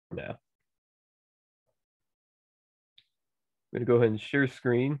now. I'm going to go ahead and share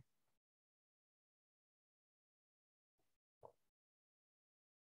screen.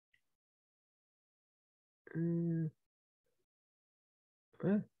 Should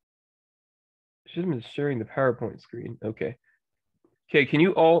have been sharing the PowerPoint screen. Okay. Okay, can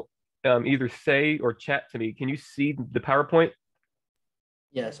you all either say or chat to me? Can you see the PowerPoint?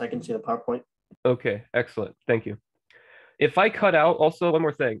 Yes, I can see the PowerPoint. Okay, excellent. Thank you. If I cut out, also one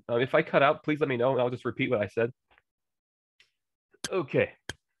more thing. If I cut out, please let me know and I'll just repeat what I said. Okay.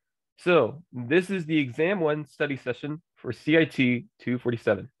 So this is the exam 1 study session for CIT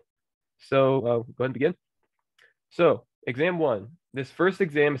 247. So go ahead and begin. So exam 1, this first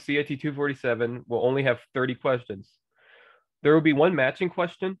exam, CIT 247, will only have 30 questions. There will be one matching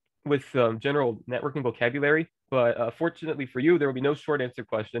question with general networking vocabulary, but fortunately for you, there will be no short answer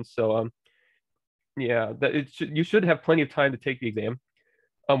questions. So yeah, you should have plenty of time to take the exam.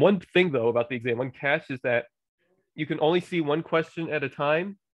 One thing though about the exam, one catch is that you can only see one question at a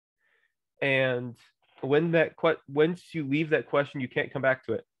time, and once you leave that question, you can't come back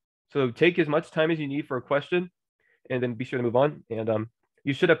to it. So take as much time as you need for a question, and then be sure to move on. And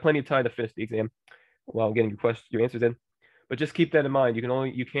you should have plenty of time to finish the exam while getting your answers in. But just keep that in mind.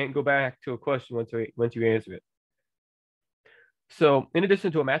 You can't go back to a question once you answer it. So in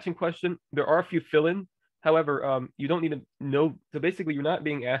addition to a matching question, there are a few fill-in. However, you don't need to know. So basically, you're not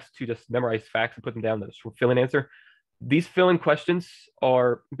being asked to just memorize facts and put them down as a fill-in answer. These fill-in questions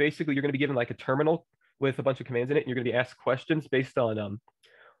are basically you're going to be given like a terminal with a bunch of commands in it. And you're going to be asked questions based on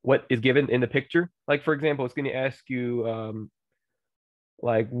what is given in the picture. Like for example, it's going to ask you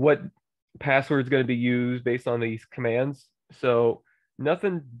like what password is going to be used based on these commands. So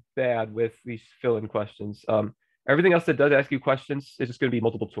nothing bad with these fill-in questions. Everything else that does ask you questions is just going to be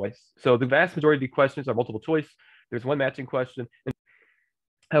multiple choice. So the vast majority of the questions are multiple choice. There's one matching question.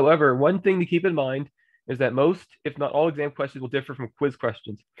 However, one thing to keep in mind is that most, if not all, exam questions will differ from quiz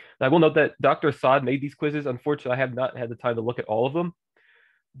questions. Now, I will note that Dr. Assad made these quizzes. Unfortunately, I have not had the time to look at all of them.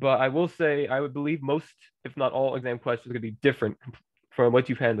 But I will say I would believe most, if not all, exam questions are going to be different from what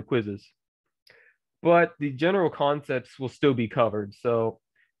you've had in the quizzes. But the general concepts will still be covered. So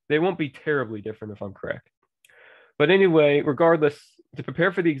they won't be terribly different if I'm correct. But anyway, regardless, to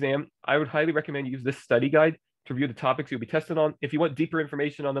prepare for the exam, I would highly recommend you use this study guide to review the topics you'll be tested on. If you want deeper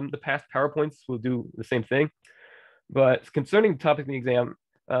information on them, the past PowerPoints will do the same thing. But concerning the topic in the exam,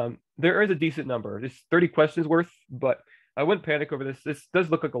 there is a decent number. There's 30 questions worth, but I wouldn't panic over this. This does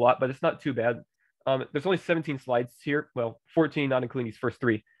look like a lot, but it's not too bad. There's only 17 slides here. Well, 14, not including these first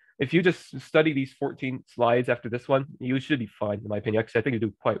 3. If you just study these 14 slides after this one, you should be fine, in my opinion. Actually, I think you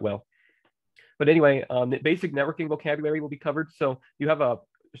do quite well. But anyway, the basic networking vocabulary will be covered. So you have a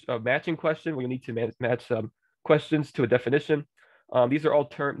matching question where you need to match questions to a definition. These are all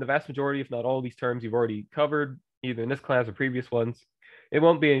the vast majority, if not all of these terms you've already covered, either in this class or previous ones. It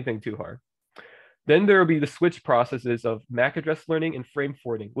won't be anything too hard. Then there will be the switch processes of MAC address learning and frame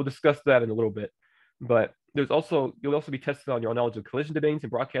forwarding. We'll discuss that in a little bit. But you'll also be tested on your knowledge of collision domains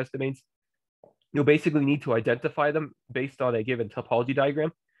and broadcast domains. You'll basically need to identify them based on a given topology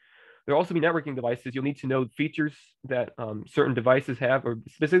diagram. There'll also be networking devices. You'll need to know features that certain devices have, or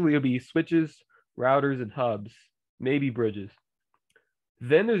specifically it'll be switches, routers, and hubs, maybe bridges.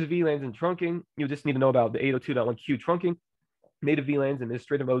 Then there's VLANs and trunking. You'll just need to know about the 802.1q trunking, native VLANs, and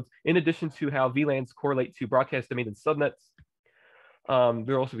administrative modes, in addition to how VLANs correlate to broadcast domains and subnets.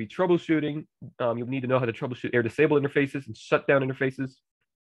 There'll also be troubleshooting. You'll need to know how to troubleshoot air disabled interfaces and shutdown interfaces.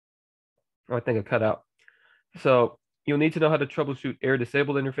 Oh, I think I cut out. So you'll need to know how to troubleshoot air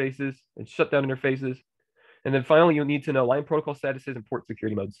disabled interfaces and shutdown interfaces. And then finally, you'll need to know line protocol statuses and port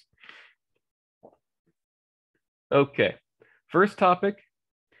security modes. Okay, first topic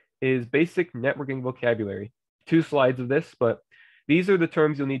is basic networking vocabulary. 2 slides of this, but these are the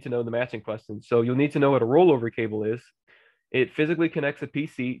terms you'll need to know in the matching question. So you'll need to know what a rollover cable is. It physically connects a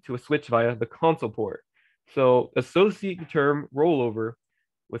PC to a switch via the console port. So associate the term rollover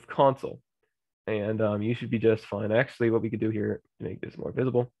with console. And you should be just fine. Actually, what we could do here to make this more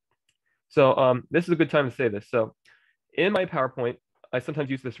visible. So this is a good time to say this. So in my PowerPoint, I sometimes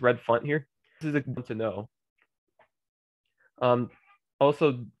use this red font here. This is a good to know.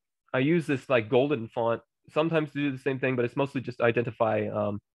 Also, I use this like golden font sometimes to do the same thing, but it's mostly just to identify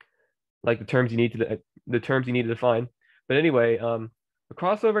like the terms you need to define. But anyway, a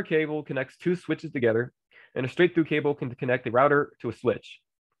crossover cable connects 2 switches together, and a straight through cable can connect a router to a switch.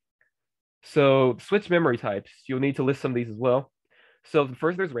 So switch memory types, you'll need to list some of these as well. So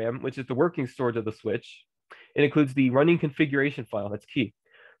first there's RAM, which is the working storage of the switch. It includes the running configuration file, that's key.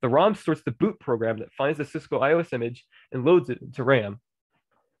 The ROM stores the boot program that finds the Cisco iOS image and loads it into RAM.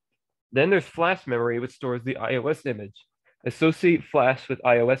 Then there's flash memory, which stores the iOS image. Associate flash with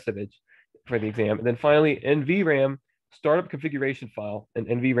iOS image for the exam. And then finally, NVRAM, startup configuration file, and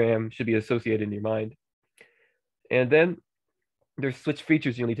NVRAM should be associated in your mind. And then there's switch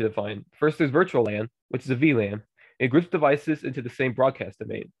features you'll need to define. First, there's virtual LAN, which is a VLAN. It groups devices into the same broadcast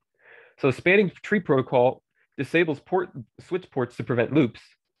domain. So spanning tree protocol disables switch ports to prevent loops.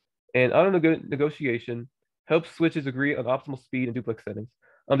 And auto negotiation helps switches agree on optimal speed and duplex settings.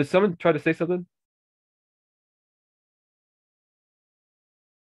 Did someone try to say something?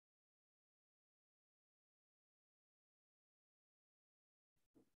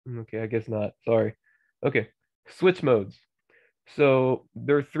 Okay, I guess not. Sorry. Okay, switch modes. So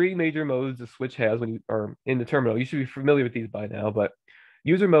there are three major modes a switch has when you are in the terminal. You should be familiar with these by now, but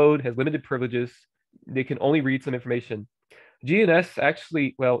user mode has limited privileges. They can only read some information. GNS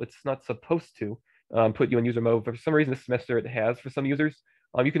actually, well, it's not supposed to put you in user mode. For some reason this semester it has for some users.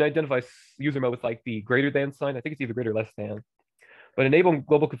 You can identify user mode with like the greater than sign. I think it's either greater or less than. But enable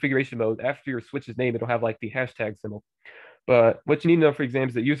global configuration mode, after your switch's name, it'll have like the hashtag symbol. But what you need to know for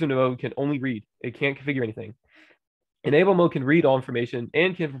exams is that user mode can only read. It can't configure anything. Enable mode can read all information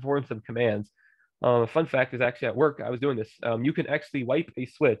and can perform some commands. A fun fact is actually at work, I was doing this. You can actually wipe a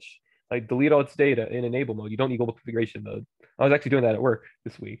switch, like delete all its data in enable mode. You don't need global configuration mode. I was actually doing that at work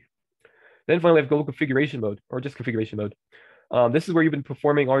this week. Then finally, we have global configuration mode, or just configuration mode. This is where you've been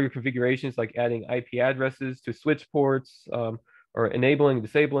performing all your configurations, like adding IP addresses to switch ports, or enabling and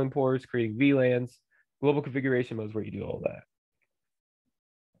disabling ports, creating VLANs. Global configuration mode is where you do all that.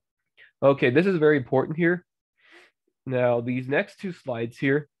 Okay, this is very important here. Now, these next two slides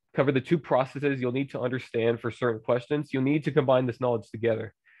here cover the two processes you'll need to understand for certain questions. You'll need to combine this knowledge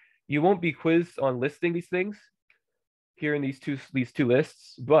together. You won't be quizzed on listing these things here in these two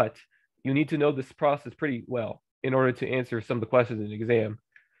lists, but you need to know this process pretty well in order to answer some of the questions in the exam.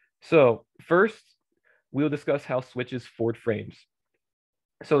 So first, we'll discuss how switches forward frames.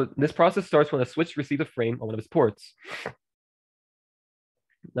 So this process starts when a switch receives a frame on one of its ports.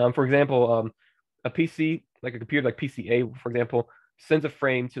 For example, a PC, like a computer like PCA, for example, sends a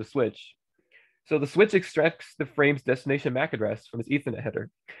frame to a switch. So the switch extracts the frame's destination MAC address from its Ethernet header.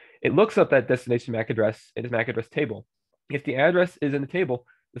 It looks up that destination MAC address in its MAC address table. If the address is in the table,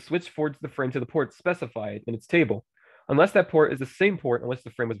 the switch forwards the frame to the port specified in its table, unless that port is the same port on which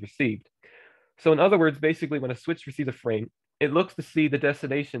the frame was received. So in other words, basically when a switch receives a frame, it looks to see the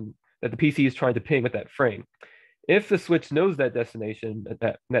destination that the PC is trying to ping with that frame. If the switch knows that destination,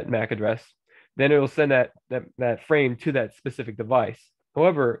 that MAC address, then it will send that frame to that specific device.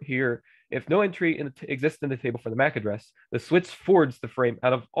 However, here, if no entry exists in the table for the MAC address, the switch forwards the frame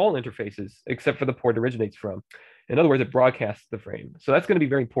out of all interfaces except for the port it originates from. In other words, it broadcasts the frame. So that's going to be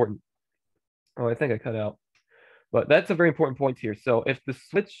very important. Oh, I think I cut out. But that's a very important point here. So if the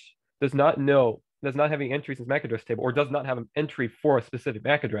switch does not have any entries in its MAC address table, or does not have an entry for a specific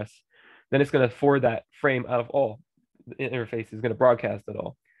MAC address, then it's going to forward that frame out of all interfaces, going to broadcast it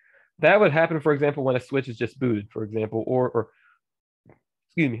all. That would happen, for example, when a switch is just booted, for example, or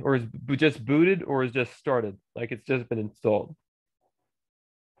is just booted or is just started, like it's just been installed.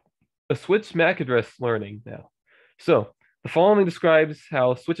 A switch MAC address learning now. So the following describes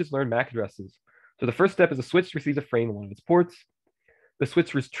how switches learn MAC addresses. So the first step is a switch receives a frame on one of its ports. The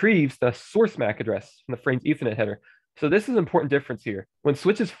switch retrieves the source MAC address from the frame's Ethernet header. So this is an important difference here. When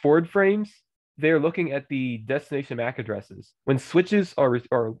switches forward frames, they're looking at the destination MAC addresses. When switches are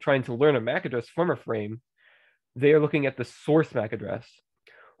trying to learn a MAC address from a frame, they are looking at the source MAC address.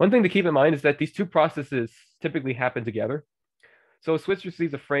 One thing to keep in mind is that these two processes typically happen together. So a switch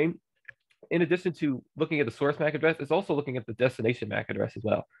receives a frame. In addition to looking at the source MAC address, it's also looking at the destination MAC address as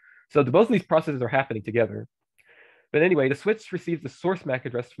well. So both of these processes are happening together. But anyway, the switch receives the source MAC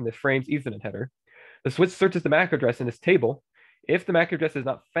address from the frame's Ethernet header. The switch searches the MAC address in this table. If the MAC address is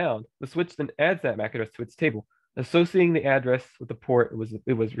not found, the switch then adds that MAC address to its table, associating the address with the port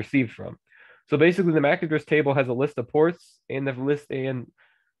it was received from. So basically, the MAC address table has a list of ports and the list and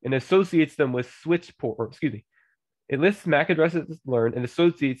associates them with switch port, or excuse me, it lists MAC addresses learned and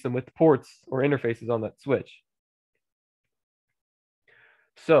associates them with ports or interfaces on that switch.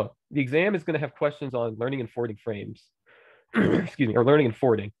 So the exam is going to have questions on learning and forwarding frames, excuse me, or learning and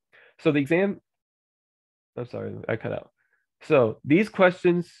forwarding. So the exam, I'm sorry, I cut out. So these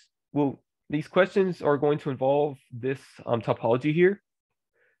questions are going to involve this topology here,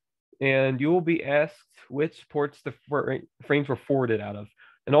 and you will be asked which ports the frames were forwarded out of.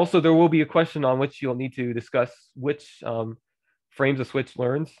 And also there will be a question on which you'll need to discuss which frames a switch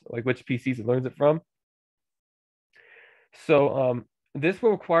learns, like which PCs it learns it from. So this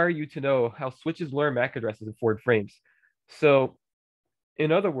will require you to know how switches learn MAC addresses in forward frames. So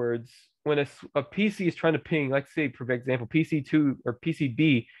in other words, when a PC is trying to ping, like say, for example, PC2 or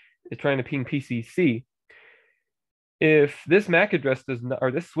PCB is trying to ping PCC, if this MAC address does not,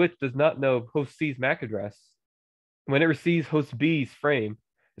 or this switch does not know host C's MAC address, when it receives host B's frame,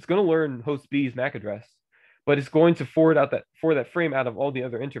 it's going to learn host B's MAC address, but it's going to forward that frame out of all the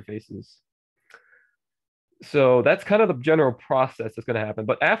other interfaces. So that's kind of the general process that's going to happen.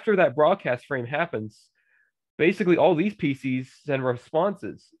 But after that broadcast frame happens, basically all these PCs send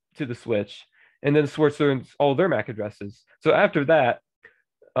responses to the switch, and then the switch learns all their MAC addresses. So after that,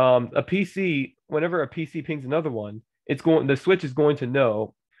 whenever a PC pings another one, the switch is going to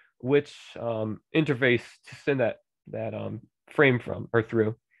know which interface to send that frame from or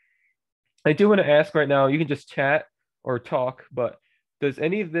through. I do want to ask right now, you can just chat or talk, but does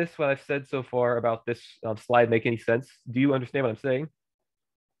any of this, what I've said so far about this slide, make any sense? Do you understand what I'm saying?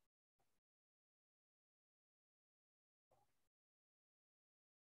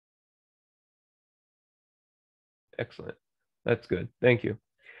 Excellent. That's good. Thank you.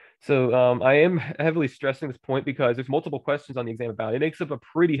 So I am heavily stressing this point because there's multiple questions on the exam about it. It makes up a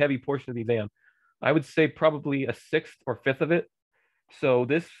pretty heavy portion of the exam. I would say probably a sixth or fifth of it. So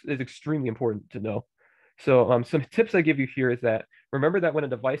this is extremely important to know. So some tips I give you here is that remember that when a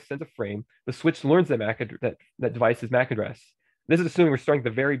device sends a frame, the switch learns that device's MAC address. This is assuming we're starting at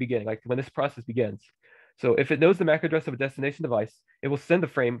the very beginning, like when this process begins. So if it knows the MAC address of a destination device, it will send the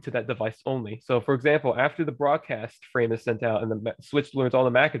frame to that device only. So for example, after the broadcast frame is sent out and the switch learns all the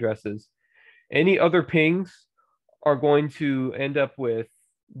MAC addresses, any other pings are going to end up with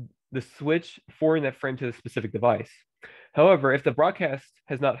the switch forwarding that frame to the specific device. However, if the broadcast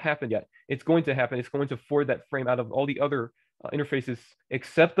has not happened yet, it's going to happen. It's going to forward that frame out of all the other interfaces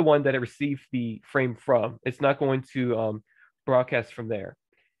except the one that it received the frame from. It's not going to broadcast from there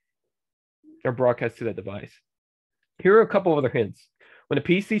or broadcast to that device. Here are a couple of other hints. When a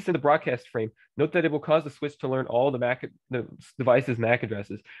PC sends a broadcast frame, note that it will cause the switch to learn all the device's MAC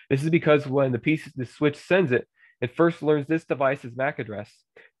addresses. This is because when the switch sends it, it first learns this device's MAC address.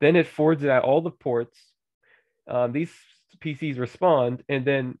 Then it forwards it out all the ports. These PCs respond, and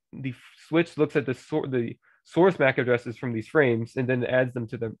then the switch looks at the source MAC addresses from these frames and then adds them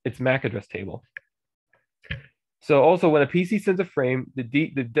to its MAC address table. So also when a PC sends a frame, the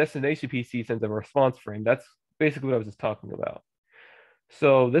destination PC sends a response frame. That's basically what I was just talking about.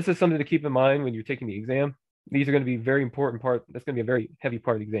 So this is something to keep in mind when you're taking the exam. These are going to be very important part. That's going to be a very heavy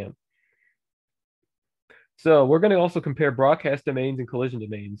part of the exam. So we're going to also compare broadcast domains and collision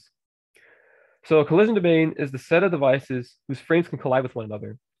domains. So a collision domain is the set of devices whose frames can collide with one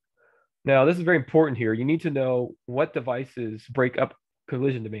another. Now, this is very important here. You need to know what devices break up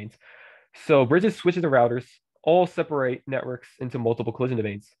collision domains. So bridges, switches, and routers all separate networks into multiple collision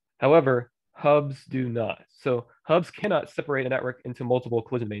domains. However, hubs do not. So hubs cannot separate a network into multiple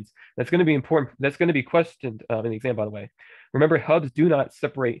collision domains. That's going to be important. That's going to be questioned in the exam, by the way. Remember, hubs do not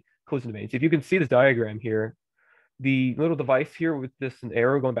separate collision domains. If you can see this diagram here, the little device here with this an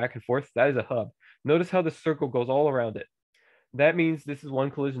arrow going back and forth, that is a hub. Notice how the circle goes all around it. That means this is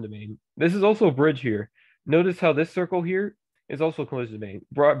one collision domain. This is also a bridge here. Notice how this circle here is also a collision domain.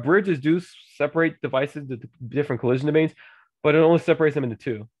 Bridges do separate devices into different collision domains, but it only separates them into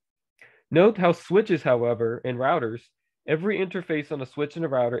two. Note how switches, however, and routers, every interface on a switch and a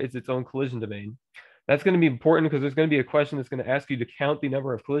router is its own collision domain. That's going to be important because there's going to be a question that's going to ask you to count the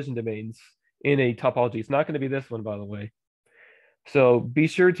number of collision domains in a topology. It's not going to be this one, by the way. So be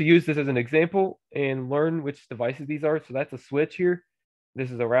sure to use this as an example and learn which devices these are. So that's a switch here.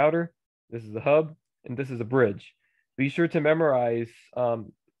 This is a router. This is a hub. And this is a bridge. Be sure to memorize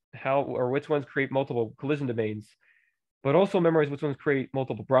which ones create multiple collision domains, but also memorize which ones create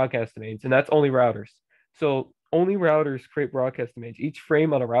multiple broadcast domains. And that's only routers. So only routers create broadcast domains. Each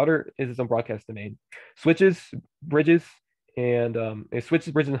frame on a router is its own broadcast domain. Switches, bridges, and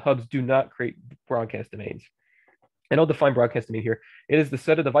switches, bridges, and hubs do not create broadcast domains. And I'll define broadcast domain here. It is the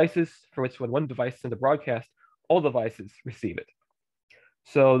set of devices for which when one device sends a broadcast, all devices receive it.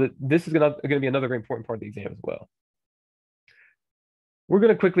 So this is going to be another very important part of the exam as well. We're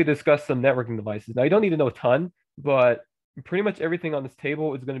going to quickly discuss some networking devices. Now, you don't need to know a ton, but pretty much everything on this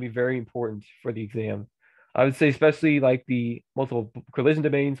table is going to be very important for the exam. I would say especially like the multiple collision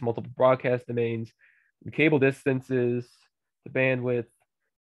domains, multiple broadcast domains, the cable distances, the bandwidth.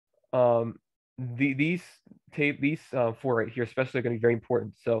 These four right here especially are going to be very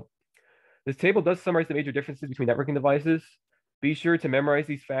important. So this table does summarize the major differences between networking devices. Be sure to memorize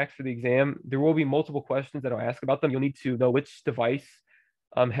these facts for the exam. There will be multiple questions that I'll ask about them. You'll need to know which device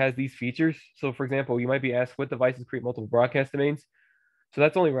has these features. So for example, you might be asked what devices create multiple broadcast domains. So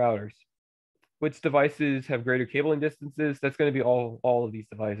that's only routers. which devices have greater cabling distances? That's going to be all of these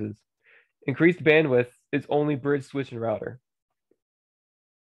devices. Increased bandwidth is only bridge, switch, and router.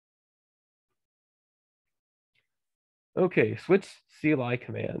 Okay, switch CLI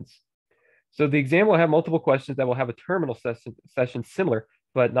commands. So the exam will have multiple questions that will have a terminal session similar,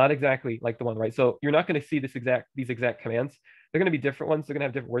 but not exactly like the one, right? So you're not going to see these exact commands. They're going to be different ones. They're going to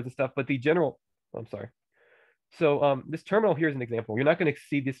have different words and stuff, but the general, I'm sorry. So this terminal here is an example. You're not going to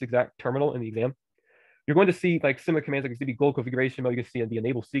see this exact terminal in the exam. You're going to see like similar commands, like you see goal configuration mode, you can see the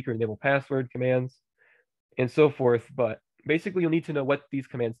enable secret, enable password commands, and so forth. But basically, you'll need to know what these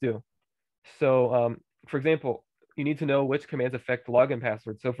commands do. So for example, you need to know which commands affect login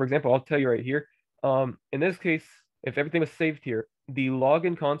password. So for example, I'll tell you right here. In this case, if everything was saved here, the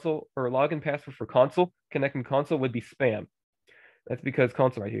login console or login password for console, connecting console would be spam. That's because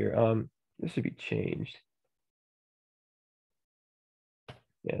console right here. This should be changed.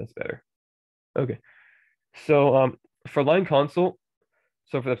 Yeah, that's better. Okay. So for line console,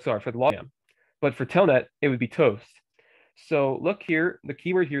 so for the login, but for telnet, it would be toast. So look here, the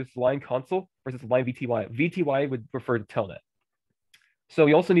keyword here is line console versus line VTY. VTY would refer to telnet. So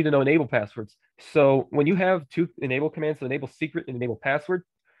you also need to know enable passwords. So when you have two enable commands, so enable secret and enable password,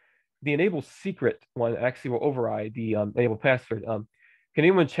 the enable secret one actually will override the enable password. Can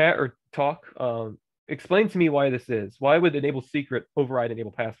anyone chat or talk? Explain to me why this is. Why would enable secret override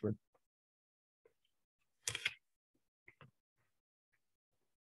enable password?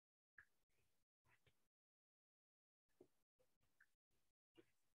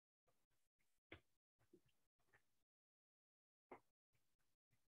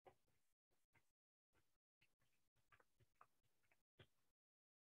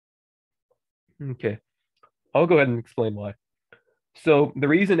 Okay, I'll go ahead and explain why. So the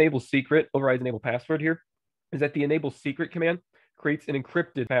reason enable secret overrides enable password here is that the enable secret command creates an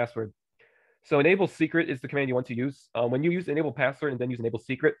encrypted password. So enable secret is the command you want to use. When you use enable password and then use enable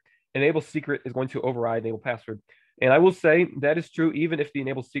secret is going to override enable password. And I will say that is true even if the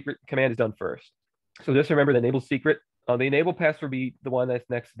enable secret command is done first. So just remember the enable secret. The enable password will be the one that's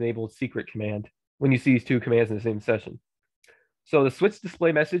next to the enable secret command when you see these two commands in the same session. So the switch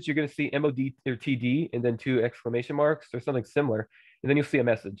display message, you're going to see MOD or TD and then two exclamation marks or something similar. And then you'll see a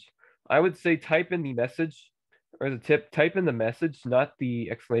message. I would say type in the message, or as a tip, type in the message, not the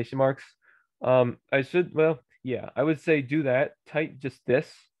exclamation marks. I would say do that. Type just this.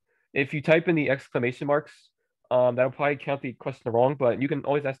 If you type in the exclamation marks, that'll probably count the question wrong, but you can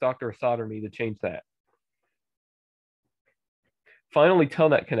always ask Dr. Assad or me to change that. Finally,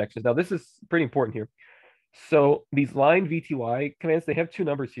 telnet connections. Now this is pretty important here. So these line VTY commands, they have two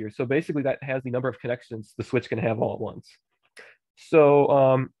numbers here. So basically that has the number of connections the switch can have all at once.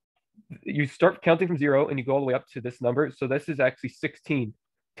 So you start counting from 0 and you go all the way up to this number. So this is actually 16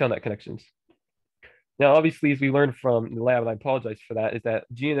 telnet connections. Now, obviously, as we learned from the lab, and I apologize for that, is that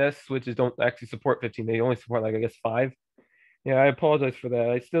GNS switches don't actually support 15. They only support, like, I guess, 5. Yeah, I apologize for that.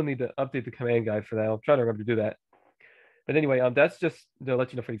 I still need to update the command guide for that. I'll try to remember to do that. But anyway, that's just to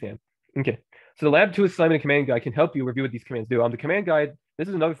let you know for the exam. Okay, so the Lab 2 assignment and command guide can help you review what these commands do. The command guide, this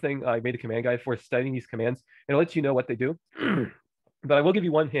is another thing I made a command guide for, studying these commands. It'll let you know what they do. But I will give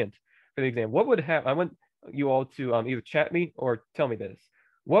you one hint for the exam. What would happen? I want you all to either chat me or tell me this.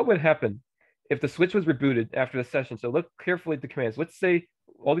 What would happen if the switch was rebooted after the session? So look carefully at the commands. Let's say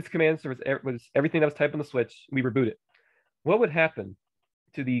all these commands was everything that was typed on the switch, we reboot it. What would happen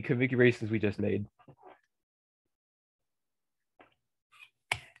to the configurations we just made?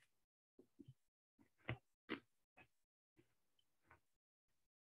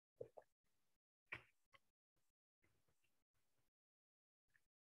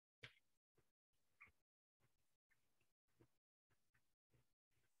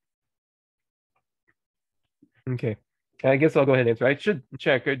 Okay. I guess I'll go ahead and answer. I should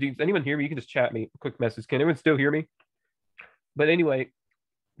check. Does anyone hear me? You can just chat me. Quick message. Can anyone still hear me? But anyway,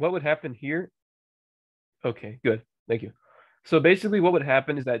 what would happen here? Okay, good. Thank you. So basically what would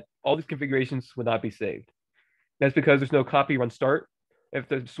happen is that all these configurations would not be saved. That's because there's no copy run start. If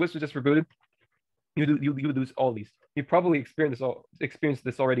the switch was just rebooted, you would lose all these. You've probably experienced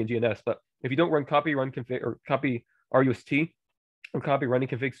this already in GNS, but if you don't run copy run config or copy RUST or copy running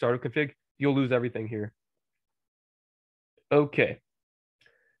config startup config, you'll lose everything here. Okay.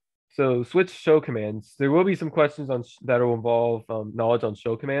 So switch show commands. There will be some questions on that will involve knowledge on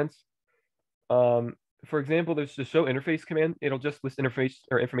show commands. For example, there's the show interface command. It'll just list interface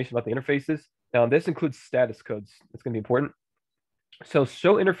or information about the interfaces. Now this includes status codes. It's going to be important. So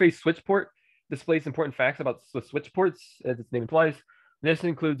show interface switch port displays important facts about the switch ports, as its name implies. This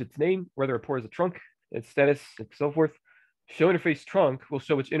includes its name, whether a port is a trunk, its status, and so forth. Show interface trunk will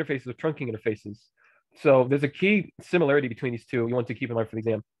show which interfaces are trunking interfaces. So there's a key similarity between these two you want to keep in mind for the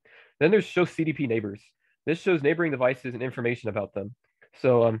exam. Then there's show CDP neighbors. This shows neighboring devices and information about them.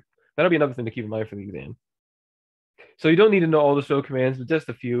 So that'll be another thing to keep in mind for the exam. So you don't need to know all the show commands, but just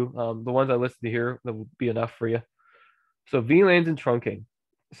a few. The ones I listed here, that will be enough for you. So VLANs and trunking.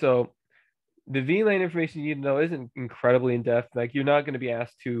 So the VLAN information you need to know isn't incredibly in depth. Like you're not going to be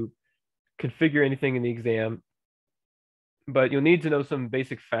asked to configure anything in the exam, but you'll need to know some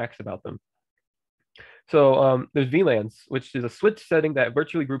basic facts about them. So there's VLANs, which is a switch setting that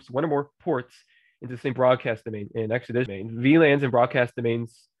virtually groups one or more ports into the same broadcast domain. And actually, this domain, VLANs and broadcast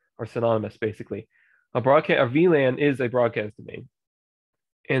domains are synonymous, basically. A VLAN is a broadcast domain,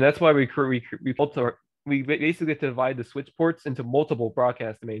 and that's why we basically get to divide the switch ports into multiple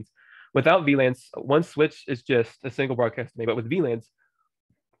broadcast domains. Without VLANs, one switch is just a single broadcast domain, but with VLANs,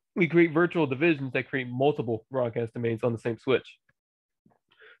 we create virtual divisions that create multiple broadcast domains on the same switch.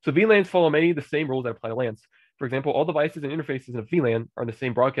 So VLANs follow many of the same rules that apply to LANs. For example, all devices and interfaces in a VLAN are in the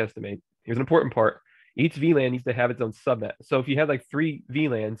same broadcast domain. Here's an important part. Each VLAN needs to have its own subnet. So if you have like 3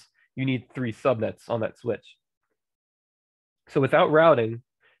 VLANs, you need 3 subnets on that switch. So without routing,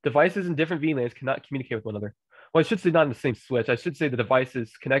 devices in different VLANs cannot communicate with one another. Well, I should say not in the same switch. I should say the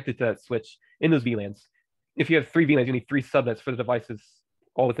devices connected to that switch in those VLANs. If you have 3 VLANs, you need 3 subnets for the devices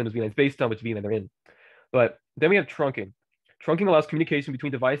all within those VLANs based on which VLAN they're in. But then we have trunking. Trunking allows communication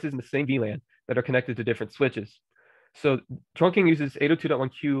between devices in the same VLAN that are connected to different switches. So trunking uses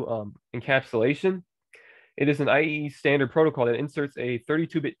 802.1q encapsulation. It is an IEEE standard protocol that inserts a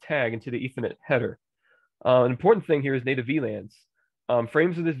 32-bit tag into the Ethernet header. An important thing here is native VLANs.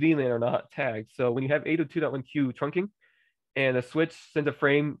 Frames of this VLAN are not tagged. So when you have 802.1q trunking and a switch sends a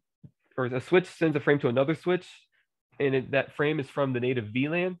frame, or a switch sends a frame to another switch, and that frame is from the native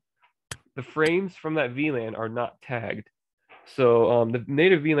VLAN, the frames from that VLAN are not tagged. So the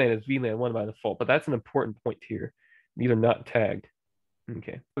native VLAN is VLAN 1 by default, but that's an important point here. These are not tagged.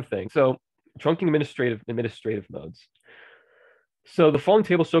 Okay, good thing. So trunking administrative modes. So the following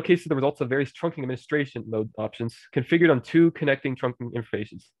table showcases the results of various trunking administration mode options configured on 2 connecting trunking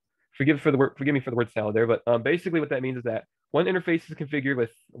interfaces. Forgive me for the word salad there, but basically what that means is that one interface is configured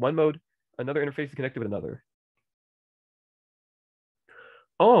with one mode, another interface is connected with another.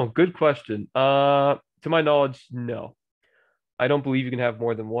 Oh, good question. To my knowledge, no. I don't believe you can have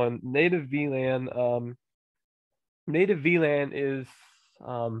more than one. Native VLAN is,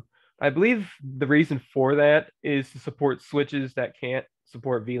 I believe the reason for that is to support switches that can't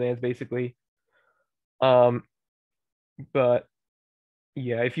support VLANs, basically. But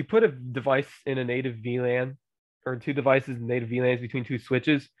yeah, if you put a device in a native VLAN or 2 devices in native VLANs between 2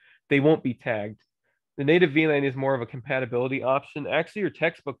 switches, they won't be tagged. The native VLAN is more of a compatibility option. Actually, your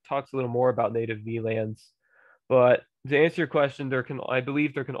textbook talks a little more about native VLANs, but to answer your question, I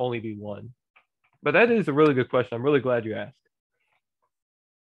believe there can only be one. But that is a really good question. I'm really glad you asked.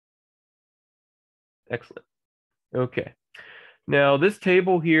 Excellent. Okay. Now this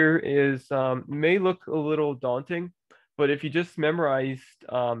table here is may look a little daunting, but if you just memorized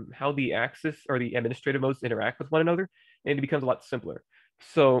how the axis or the administrative modes interact with one another, it becomes a lot simpler.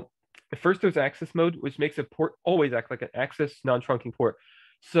 So first there's axis mode, which makes a port always act like an axis non-trunking port.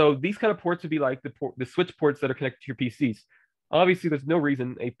 So these kind of ports would be like the switch ports that are connected to your PCs. Obviously, there's no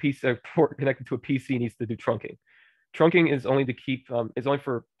reason a port connected to a PC needs to do trunking. Trunking is only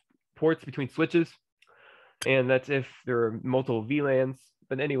for ports between switches, and that's if there are multiple VLANs.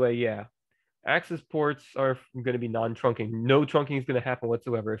 But anyway, yeah, access ports are going to be non-trunking. No trunking is going to happen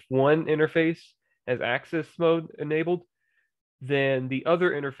whatsoever. If one interface has access mode enabled, then the other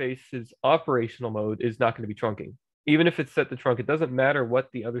interface's operational mode is not going to be trunking. Even if it's set to trunk, it doesn't matter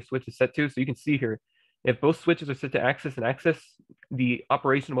what the other switch is set to. So you can see here, if both switches are set to access and access, the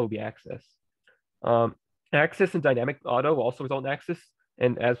operational mode will be access. Access and dynamic auto will also result in access,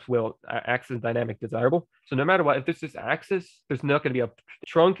 and as will access and dynamic desirable. So no matter what, if this is access, there's not going to be a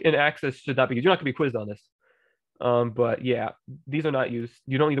trunk, and access should not be. You're not going to be quizzed on this. But yeah, these are not used.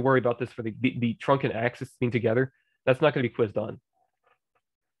 You don't need to worry about this for the trunk and access being together. That's not going to be quizzed on.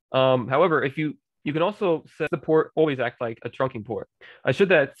 However, if you can also set the port always act like a trunking port. I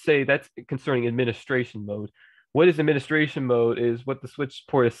should say that's concerning administration mode. What is administration mode is what the switch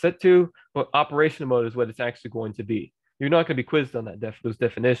port is set to, but operational mode is what it's actually going to be. You're not going to be quizzed on those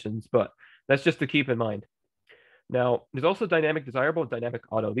definitions, but that's just to keep in mind. Now, there's also dynamic desirable and dynamic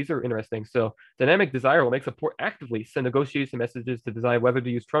auto. These are interesting. So dynamic desirable makes a port actively send negotiation messages to decide whether to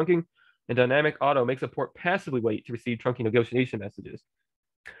use trunking, and dynamic auto makes a port passively wait to receive trunking negotiation messages.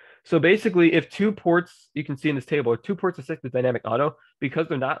 So basically, if two ports you can see in this table are two ports are set to dynamic auto, because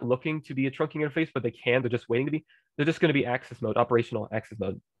they're not looking to be a trunking interface, but they can, they're just waiting to be, they're just going to be access mode, operational access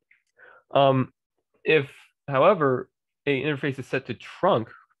mode. If, however, a interface is set to trunk,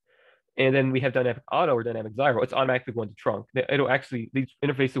 and then we have dynamic auto or dynamic gyro, it's automatically going to trunk. It'll actually, these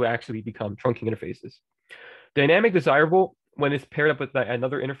interfaces will actually become trunking interfaces. Dynamic desirable, when it's paired up with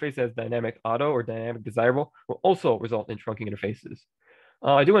another interface as dynamic auto or dynamic desirable, will also result in trunking interfaces.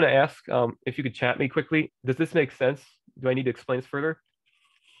 I do want to ask if you could chat me quickly. Does this make sense? Do I need to explain this further?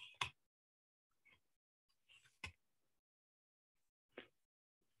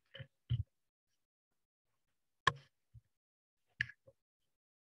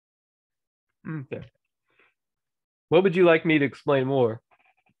 Okay. What would you like me to explain more?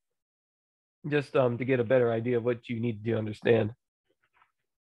 Just to get a better idea of what you need to understand.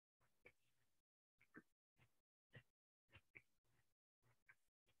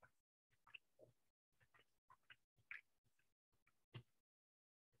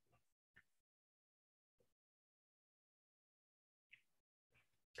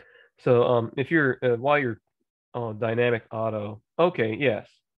 So if you're while you're dynamic auto, okay, yes.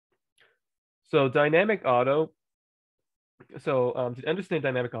 So dynamic auto. So to understand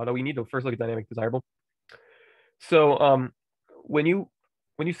dynamic auto, we need to first look at dynamic desirable. So when you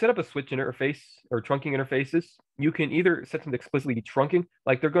set up a switch interface or trunking interfaces, you can either set them to explicitly be trunking,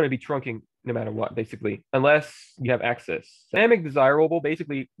 like they're going to be trunking no matter what, basically, unless you have access. Dynamic desirable,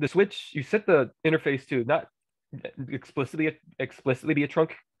 basically, the switch you set the interface to not explicitly be a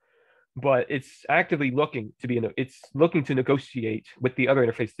trunk, but it's actively looking to be it's looking to negotiate with the other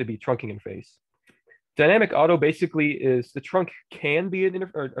interface to be trunking interface. Dynamic auto basically is the trunk can be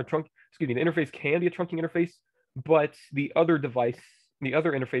an trunk, excuse me, the interface can be a trunking interface, but the other device, the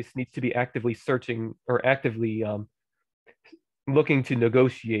other interface needs to be actively searching or actively looking to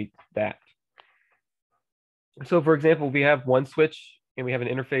negotiate that. So for example, we have one switch and we have an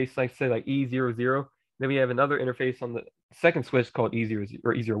interface, like say like E00, then we have another interface on the second switch called E00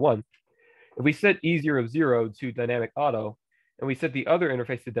 or E01. If we set E00 to dynamic auto and we set the other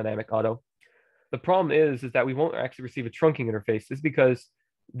interface to dynamic auto, the problem is that we won't actually receive a trunking interface. It's because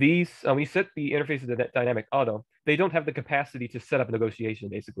these, when you set the interfaces to dynamic auto, they don't have the capacity to set up a negotiation,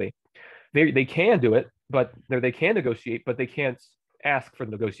 basically. They can do it, but they can negotiate, but they can't ask for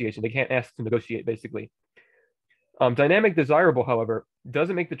the negotiation. They can't ask to negotiate, basically. Dynamic desirable, however,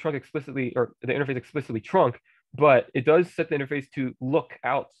 doesn't make the trunk explicitly, or the interface explicitly trunk, but it does set the interface to look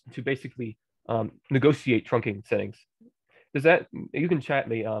out to basically negotiate trunking settings. Does that, you can chat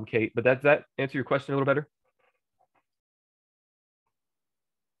me, Kate, but does that answer your question a little better?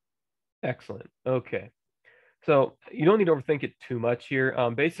 Excellent. Okay. So you don't need to overthink it too much here.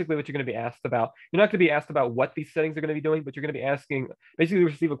 Basically, what you're going to be asked about, you're not going to be asked about what these settings are going to be doing, but you're going to be asking, basically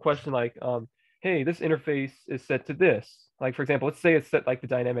receive a question like, hey, this interface is set to this. Like, for example, let's say it's set like the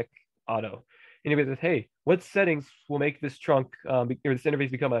dynamic auto. And you're going to say, hey, what settings will make this trunk, or this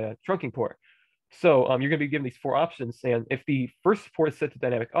interface become a trunking port? So you're going to be given these four options. And if the first port is set to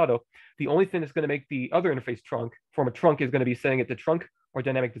dynamic auto, the only thing that's going to make the other interface trunk form a trunk is going to be setting it to trunk or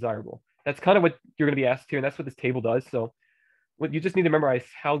dynamic desirable. That's kind of what you're going to be asked here. And that's what this table does. So what you just need to memorize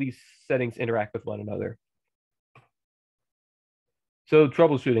how these settings interact with one another. So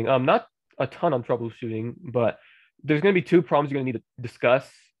troubleshooting, not a ton on troubleshooting, but there's going to be two problems you're going to need to discuss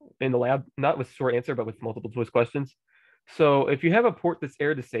in the lab, not with short answer, but with multiple choice questions. So if you have a port that's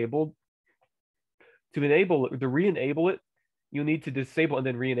error disabled, to enable it, to re-enable it, you need to disable and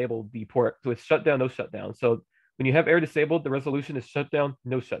then re-enable the port. So it's shutdown, no shutdown. So when you have error disabled, the resolution is shutdown,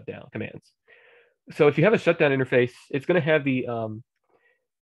 no shutdown commands. So if you have a shutdown interface, it's going to have the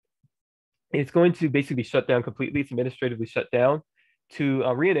it's going to basically shut down completely. It's administratively shut down. To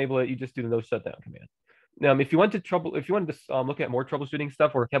re-enable it, you just do the no shutdown command. If you want to look at more troubleshooting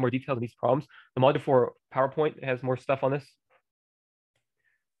stuff or have more details on these problems, the module for PowerPoint has more stuff on this.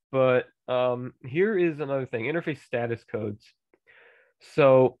 But here is another thing: interface status codes.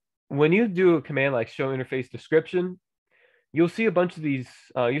 So when you do a command like show interface description, you'll see a bunch of these.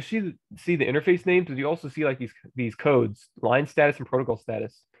 You see the interface names, but you also see like these codes, line status and protocol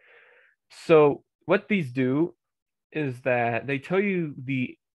status. So what these do is that they tell you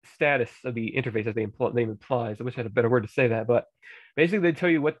the status of the interface, as the name implies. I wish I had a better word to say that, but basically they tell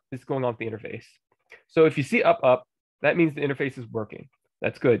you what is going on with the interface. So if you see up, that means the interface is working.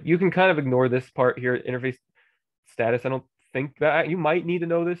 That's good. You can kind of ignore this part here, interface status. I don't think that you might need to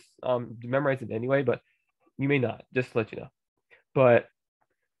know this, to memorize it anyway, but you may not, just to let you know. But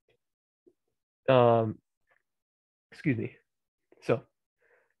excuse me. So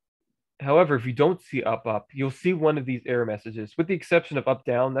However, if you don't see up, you'll see one of these error messages, with the exception of up,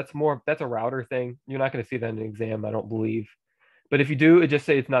 down. That's a router thing. You're not going to see that in an exam, I don't believe. But if you do, it just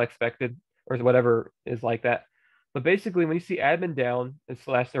say it's not expected or whatever is like that. But basically, when you see admin down and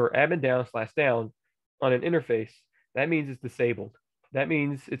slash or admin down slash down on an interface, that means it's disabled. That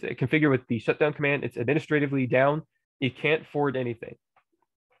means it's configured with the shutdown command. It's administratively down. You can't forward anything.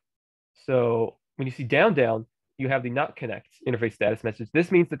 So when you see down, you have the not connect interface status message.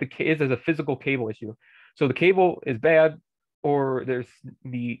 This means that there's a physical cable issue. So the cable is bad, or there's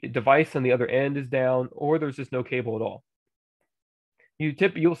the device on the other end is down, or there's just no cable at all.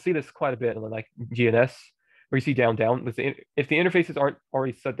 You'll see this quite a bit in like GNS, where you see down. If the interfaces aren't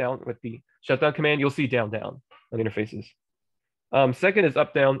already shut down with the shutdown command, you'll see down on the interfaces. Second is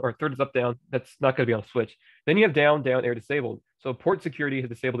up down, or third is up down. That's not going to be on a switch. Then you have down air disabled. So port security has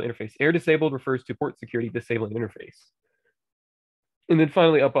disabled the interface. Air disabled refers to port security disabling interface. And then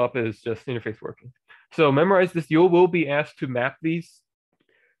finally up is just interface working. So memorize this. You will be asked to map these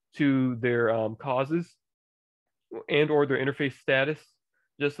to their causes and or their interface status,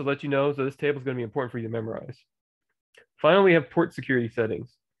 just to let you know. So this table is going to be important for you to memorize. Finally, we have port security settings.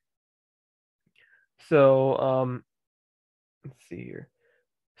 So let's see here.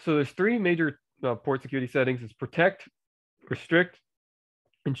 So there's three major port security settings. It's protect, restrict,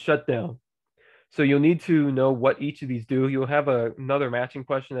 and shut down. So you'll need to know what each of these do. You'll have another matching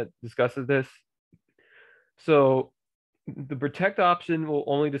question that discusses this. So the protect option will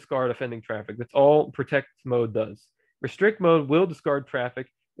only discard offending traffic. That's all protect mode does. Restrict mode will discard traffic.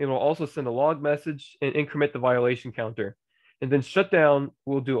 It will also send a log message and increment the violation counter. And then shutdown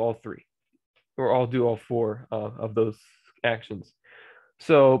will do all three, or I'll do all four of those actions.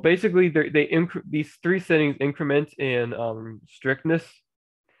 So basically, these three settings increment in strictness,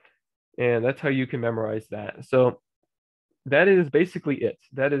 and that's how you can memorize that. So that is basically it.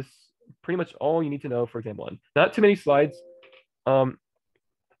 That is pretty much all you need to know for exam one. Not too many slides. I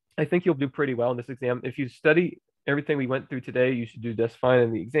think you'll do pretty well in this exam. If you study everything we went through today, you should do just fine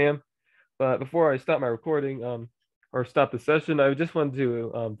in the exam. But before I stop my recording or stop the session, I just wanted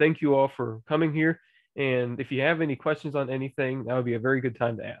to thank you all for coming here. And if you have any questions on anything, that would be a very good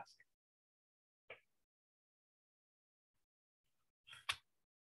time to ask.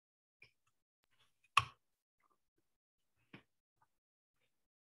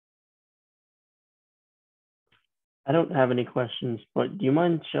 I don't have any questions, but do you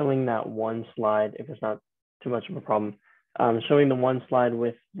mind showing that one slide if it's not too much of a problem? Showing the one slide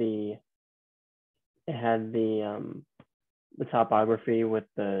with it had the topography with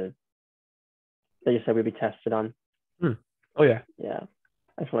that you said we'd be tested on. Oh yeah. Yeah.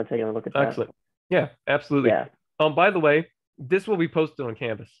 I just want to take a look at that. Excellent. Yeah, absolutely. Yeah. By the way, this will be posted on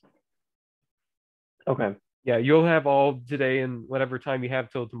Canvas. Okay. Yeah, you'll have all today and whatever time you have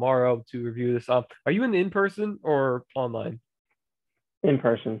till tomorrow to review this. Are you in person or online? In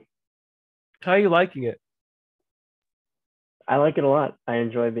person. How are you liking it? I like it a lot. I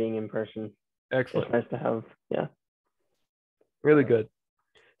enjoy being in person. Excellent. It's nice to have, yeah. Really good.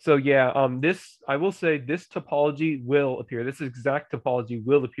 So yeah, I will say this topology will appear. This exact topology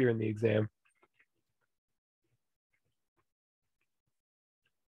will appear in the exam.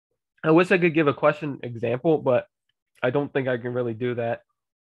 I wish I could give a question example, but I don't think I can really do that.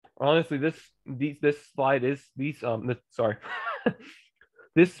 Honestly, this slide is sorry.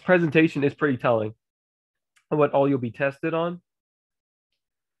 This presentation is pretty telling of what all you'll be tested on.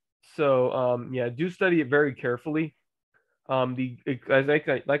 So yeah, do study it very carefully.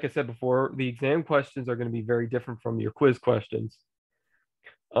 Like I said before, the exam questions are going to be very different from your quiz questions.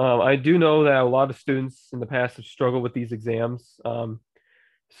 I do know that a lot of students in the past have struggled with these exams.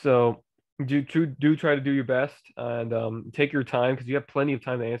 So do try to do your best and take your time, because you have plenty of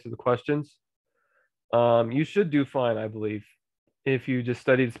time to answer the questions. You should do fine, I believe, if you just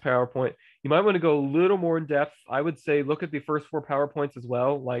study this PowerPoint. You might want to go a little more in depth. I would say look at the first 4 PowerPoints as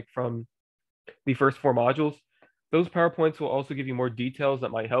well, like from the first 4 modules. Those PowerPoints will also give you more details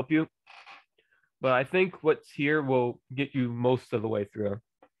that might help you. But I think what's here will get you most of the way through.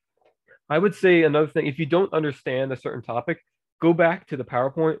 I would say another thing, if you don't understand a certain topic, go back to the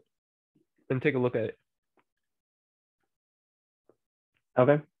PowerPoint and take a look at it.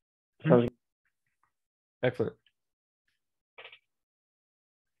 Okay. Excellent.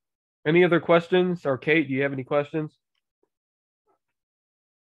 Any other questions? Or Kate, do you have any questions?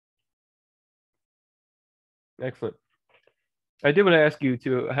 Excellent. I did want to ask you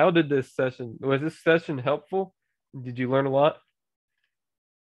too, was this session helpful? Did you learn a lot?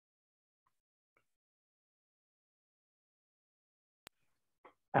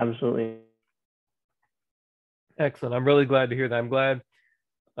 Absolutely. Excellent. I'm really glad to hear that. I'm glad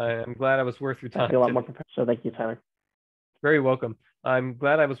I'm glad I was worth your I time feel a lot today. more prepared. So thank you, Tyler. Very welcome. I'm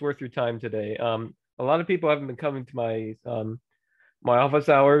glad I was worth your time today. A lot of people haven't been coming to my office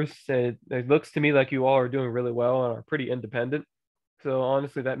hours. It looks to me like you all are doing really well and are pretty independent. So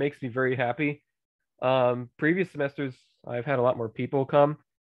honestly, that makes me very happy. Previous semesters, I've had a lot more people come.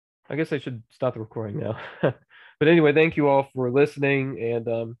 I guess I should stop the recording now. But anyway, thank you all for listening,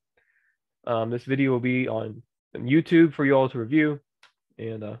 and this video will be on YouTube for you all to review.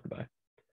 And goodbye.